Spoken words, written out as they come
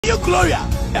you Gloria?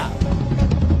 Yeah.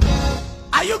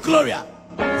 Are you Gloria?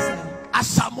 Yes, sir.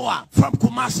 Asamoah from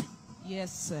Kumasi.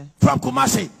 Yes, sir. From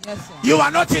Kumasi. Yes, sir. You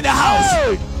are not in the house.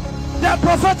 Hey, the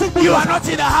prophetic. You are not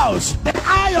in the house. The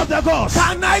eye of the gods.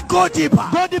 Can I go deeper?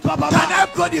 Go deeper, Baba. Can I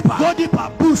go deeper? Go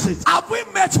deeper. Push it. Have we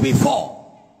met before?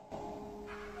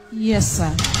 Yes,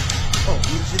 sir.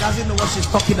 Oh, she doesn't know what she's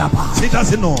talking about. She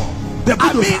doesn't know.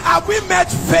 I mean, have we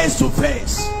met face to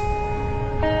face?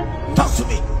 Talk to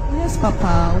me. Yes,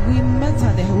 Papa. We met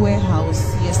at the warehouse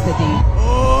yesterday.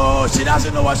 Oh, she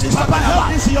doesn't know what she's Papa, talking help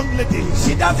about. this young lady.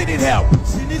 She doesn't need help.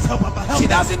 She needs help, Papa. Help She her.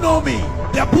 doesn't know me.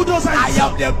 The bulldozer. I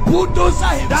am the bulldozer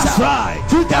himself. That's right.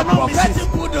 You The cannot miss prophetic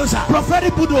it. bulldozer.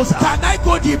 Prophetic bulldozer. Can I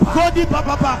go deeper? Go deeper,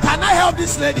 Papa. Can I help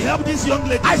this lady? Help this young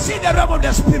lady. I see the realm of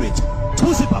the spirit.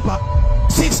 Push it, Papa.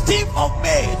 16th of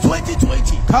May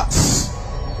 2020. Cuts.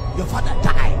 Your father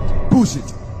died. Push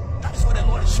it. That's what the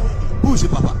Lord is showing me. Push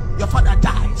it, Papa. Your father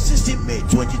died 16th May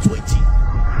 2020.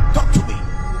 Talk to me.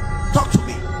 Talk to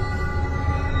me.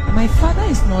 My father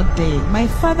is not dead. My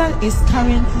father is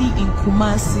currently in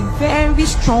Kumasi, very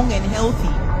strong and healthy.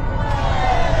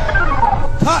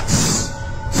 Cuts.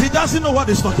 She doesn't know what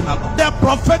he's talking about. The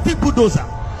prophetic bulldozer.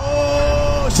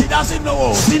 Oh, she doesn't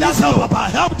know. She needs help, Papa.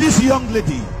 Help this young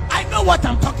lady. I know what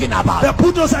I'm talking about. The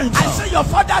bulldozer I himself. say your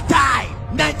father died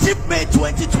 19th May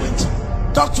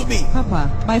 2020. Talk to me.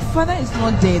 Papa, my father is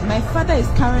not dead. My father is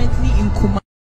currently in Kumasi.